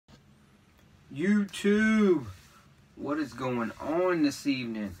YouTube, what is going on this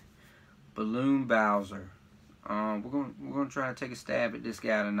evening? Balloon Bowser. We're gonna try to take a stab at this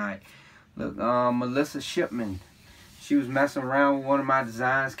guy tonight. Look, Melissa Shipman. She was messing around with one of my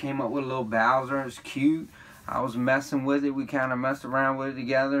designs, came up with a little Bowser. It's cute. I was messing with it. We kind of messed around with it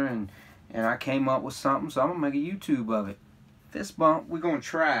together, and I came up with something. So I'm gonna make a YouTube of it. Fist bump. We're gonna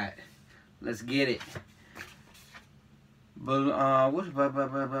try it. Let's get it. But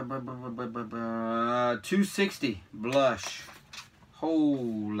 260 blush.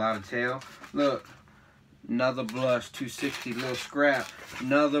 Whole lot of tail. Look, another blush. 260 little scrap.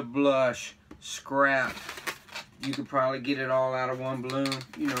 Another blush scrap. You could probably get it all out of one balloon.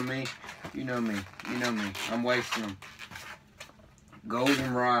 You know me. You know me. You know me. I'm wasting them.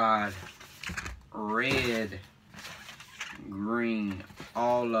 Goldenrod. Red. Green.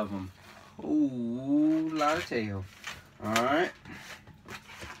 All of them. Whole lot of tail. Alright.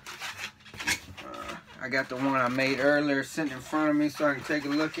 I got the one I made earlier sitting in front of me so I can take a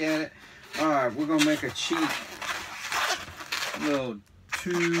look at it. Alright, we're going to make a cheek. Little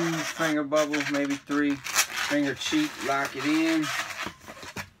 2 finger bubble, maybe 3 finger cheek. Lock it in.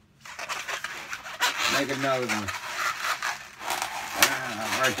 Make another one.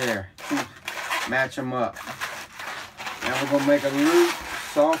 Right there. Match them up. Now we're going to make a loop.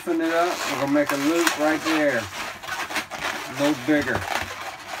 Soften it up. We're going to make a loop right there. A little bigger.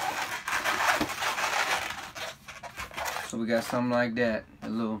 So we got something like that. A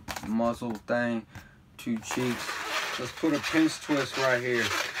little muzzle thing. 2 cheeks. Let's put a pinch twist right here.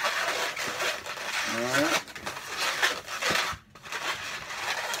 Alright.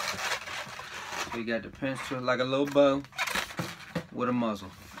 So you got the pinch twist like a little bow with a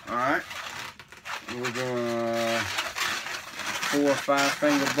muzzle. Alright. We're going 4 or 5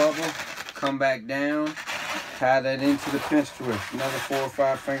 finger bubble. Come back down. Tie that into the pinch twist. Another 4 or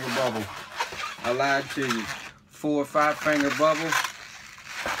 5 finger bubble. I lied to you. 4 or 5 finger bubble.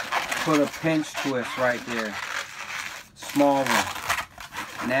 Put a pinch twist right there. Small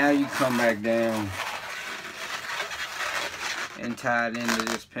one. Now you come back down and tie it into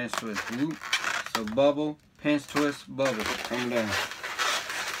this pinch twist. Whoop. So bubble, pinch twist, bubble. Come down.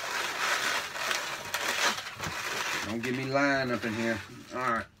 Don't get me lying up in here.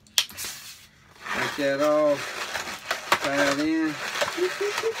 Alright. Take that off. Tie it in.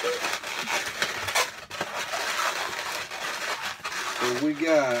 So we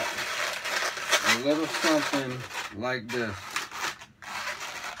got a little something like this.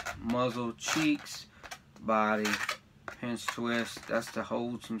 Muzzle, cheeks, body, pinch twist. That's to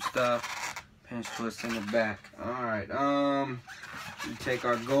hold some stuff. Pinch twist in the back. Alright, we take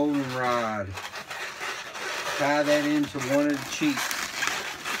our goldenrod. Tie that into one of the cheeks.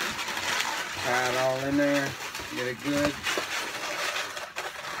 Tie it all in there. Get it good.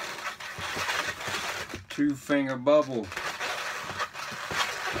 2 finger bubble.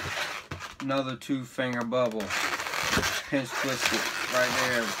 Another 2 finger bubble. Pinch twist it right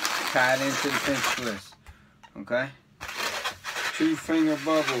there. Tie it into the pinch twist. Okay? 2 finger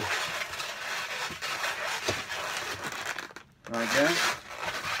bubble. Like that.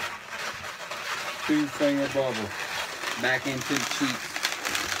 2 finger bubble. Back into the cheeks.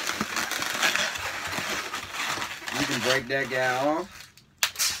 You can break that guy off.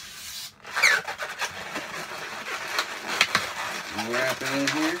 Wrap it in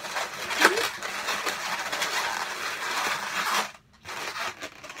here.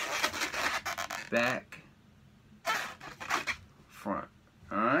 Back, front.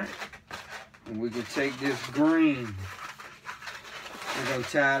 Alright? And we can take this green. We're going to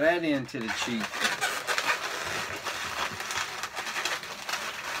tie that into the cheek.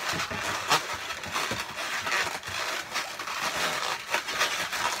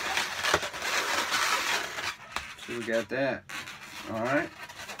 So we got that. Alright?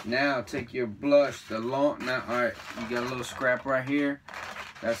 Now take your blush, the long, now, alright, you got a little scrap right here.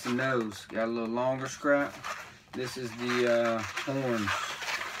 That's the nose. Got a little longer scrap. This is the horns.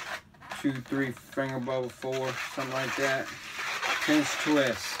 2, 3 finger bubble, 4, something like that. Pinch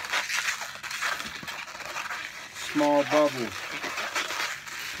twist. Small bubble.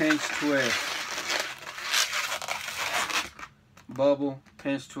 Pinch twist. Bubble,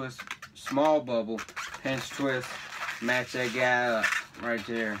 pinch twist, small bubble, pinch twist. Match that guy up right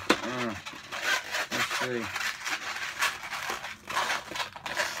there. Let's see.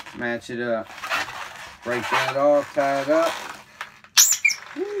 Match it up. Break that off, tie it up.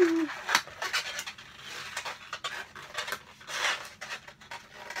 Woo.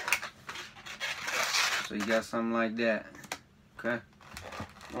 So you got something like that. Okay.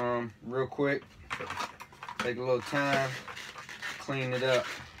 Real quick. Take a little time. Clean it up.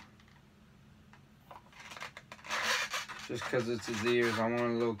 Just because it's his ears, I want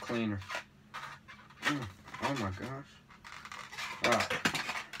it a little cleaner. Oh my gosh. Alright.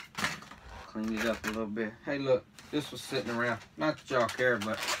 Clean it up a little bit. Hey look, this was sitting around. Not that y'all care,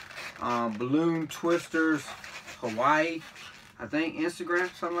 but Balloon Twisters Hawaii. I think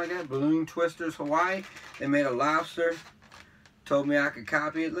Instagram, something like that. Balloon Twisters Hawaii. They made a lobster. Told me I could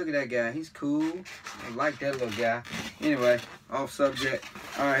copy it. Look at that guy. He's cool. I like that little guy. Anyway, off subject.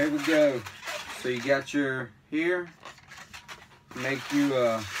 Alright, here we go. So you got your here. Make you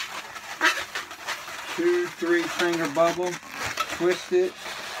a 2-3 finger bubble. Twist it.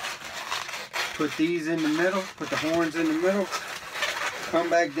 Put these in the middle. Put the horns in the middle. Come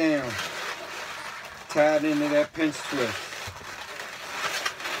back down. Tie it into that pinch twist.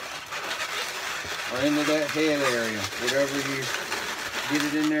 Or into that head area. Whatever you get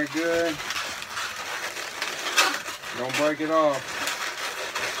it in there good. Don't break it off.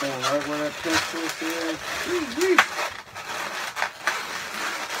 Going right where that pinch twist is.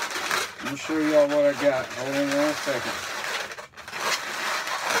 I'm gonna show y'all what I got. Hold on 1 second.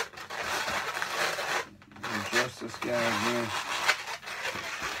 Adjust this guy again.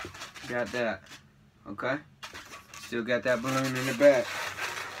 Got that. Okay. Still got that balloon in the back.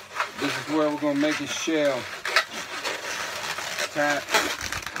 This is where we're gonna make a shell. Tap.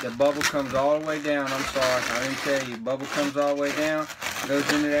 The bubble comes all the way down. I'm sorry, I didn't tell you. Bubble comes all the way down.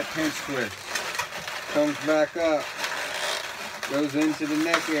 Goes into that pinch twist. Comes back up. Goes into the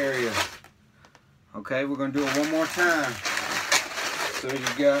neck area. Okay, we're going to do it one more time. So you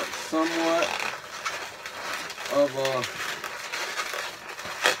got somewhat of a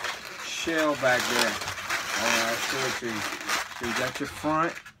shell back there. Alright, I'll show it to you. So you got your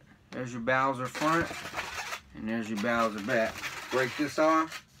front. There's your Bowser front. And there's your Bowser back. Break this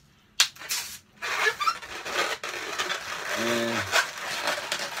off. And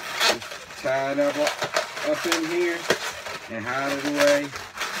just tie it up in here. And hide it away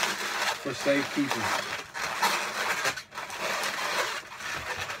for safekeeping.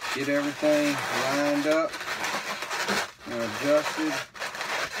 Get everything lined up and adjusted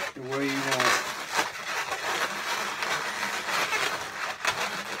the way you want.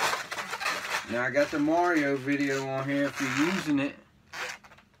 Now I got the Mario video on here if you're using it.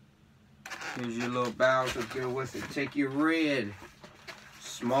 Here's your little Bowser to go with it. Take your red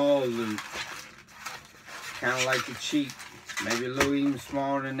small loop. Kind of like the cheek. Maybe a little even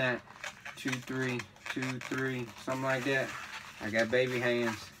smaller than that. 2-3, 2-3, something like that. I got baby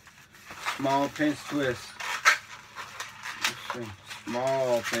hands. Small pinch twist.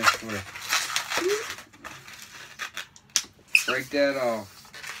 Small pinch twist. Break that off.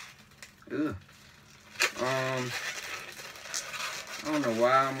 Ugh. I don't know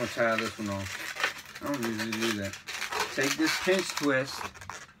why I'm gonna tie this one off. I don't usually do that. Take this pinch twist,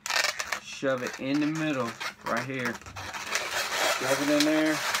 shove it in the middle, right here. Shove it in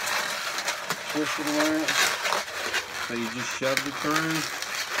there, twist it around. So you just shove it through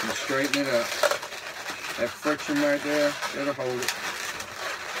and straighten it up. That friction right there, it'll hold it.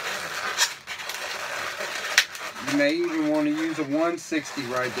 You may even want to use a 160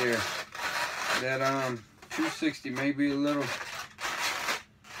 right there. That 260 may be a little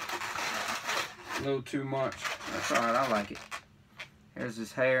too much. That's alright, I like it. Here's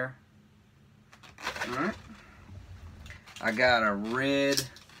his hair. Alright. I got a red,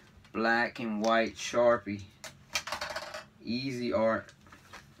 black, and white Sharpie. Easy art,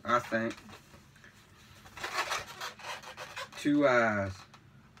 I think. 2 eyes.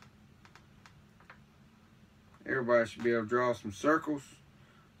 Everybody should be able to draw some circles,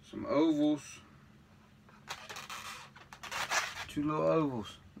 some ovals. 2 little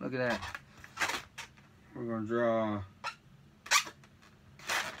ovals. Look at that. We're gonna draw a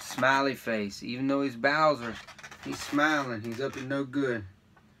smiley face. Even though he's Bowser, he's smiling. He's up to no good.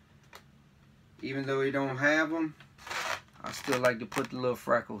 Even though he don't have them, I still like to put the little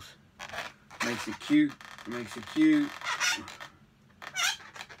freckles. Makes it cute. Makes it cute.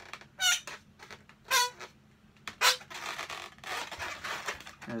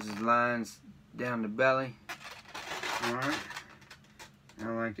 There's his lines down the belly. Alright. I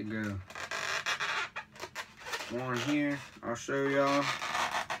like to go 1 here. I'll show y'all.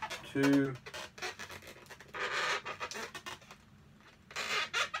 2.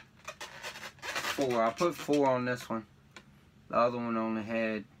 4. I put 4 on this one. The other one only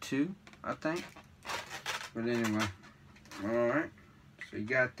had 2, I think. But anyway. Alright. So you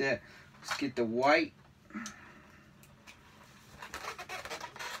got that. Let's get the white.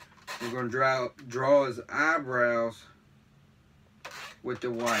 We're going to draw his eyebrows with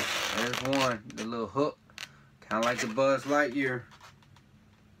the white. There's one. The little hook. Kind of like the Buzz Lightyear.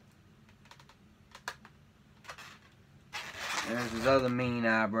 There's his other mean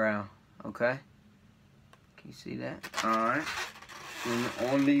eyebrow. Okay? Can you see that? Alright. And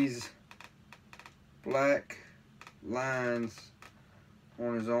on these black lines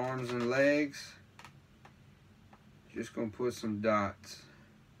on his arms and legs, just gonna put some dots.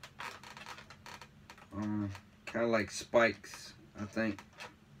 Kind of like spikes, I think.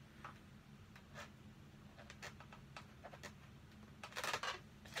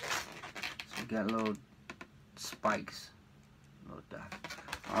 So we got little spikes, little dots.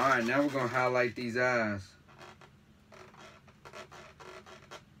 Alright, now we're gonna highlight these eyes.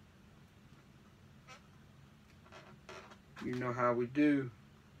 You know how we do.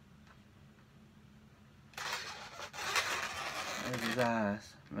 There's his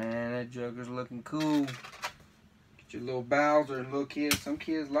eyes. Man, that Joker's looking cool. Get your little Bowser, little kids. Some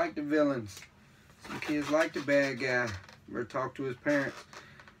kids like the villains. Some kids like the bad guy. Better talk to his parents.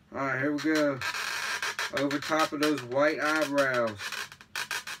 Alright, here we go. Over top of those white eyebrows,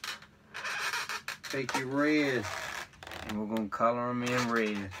 take your red, and we're going to color them in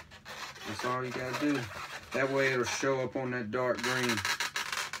red. That's all you got to do. That way it'll show up on that dark green.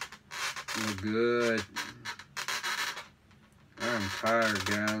 Look good. I'm tired,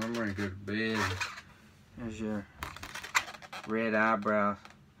 guys. I'm ready to go to bed. There's your red eyebrows.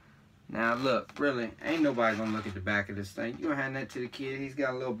 Now look, really, ain't nobody gonna look at the back of this thing. You gonna hand that to the kid. He's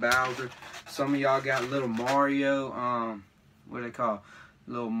got a little Bowser. Some of y'all got little Mario, what do they call?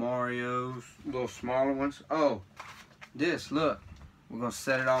 Little Marios, little smaller ones. Oh, this, look. We're gonna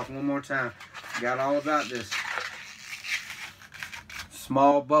set it off one more time. Got all about this.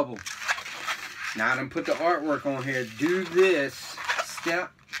 Small bubble. Now I done put the artwork on here. Do this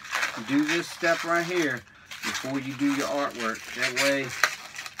step right here before you do your artwork. That way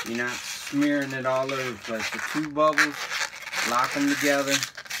you're not smearing it all over the place. The two bubbles, lock them together,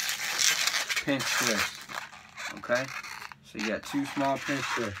 pinch twist. Okay? So you got two small pinch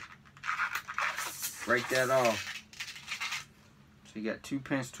twists. Break that off. So you got two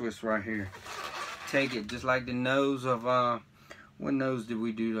pinch twists right here. Take it just like the nose of, what nose did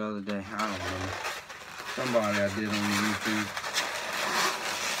we do the other day? I don't know. Somebody I did on YouTube.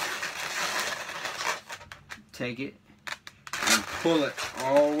 Take it and pull it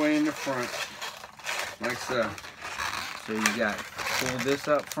all the way in the front. Like so. So you got pull this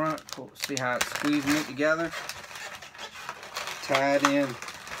up front. See how it's squeezing it together? Tie it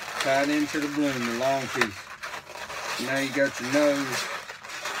into the bloom, the long piece. Now you got your nose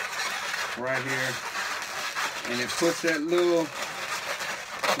right here. And it puts that little,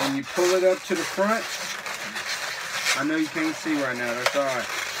 when you pull it up to the front, I know you can't see right now, that's alright.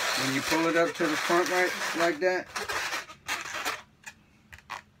 When you pull it up to the front right like that,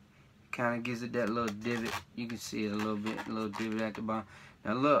 kind of gives it that little divot. You can see it a little bit, a little divot at the bottom.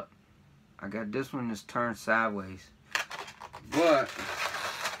 Now look, I got this one that's turned sideways. But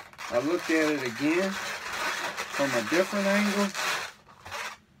I looked at it again from a different angle.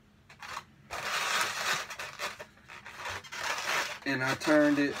 And I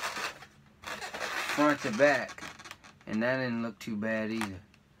turned it front to back. And that didn't look too bad either.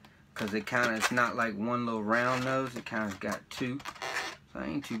 Because it's not like one little round nose. It kind of got two. So it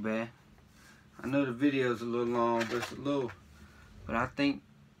ain't too bad. I know the video's a little long, but it's a little. But I think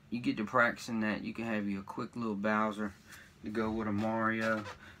you get to practicing that. You can have you a quick little Bowser to go with a Mario.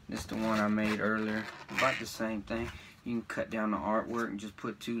 This is the one I made earlier. About the same thing. You can cut down the artwork and just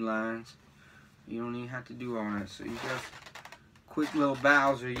put two lines. You don't even have to do all that. So you just quick little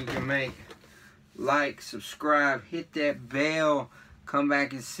Bowser you can make. Like, subscribe, hit that bell, come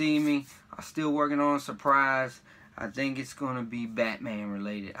back and see me. I'm still working on a surprise. I think it's going to be Batman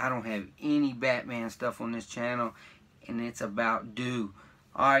related. I don't have any Batman stuff on this channel, and it's about due.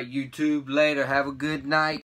 Alright, YouTube, later. Have a good night.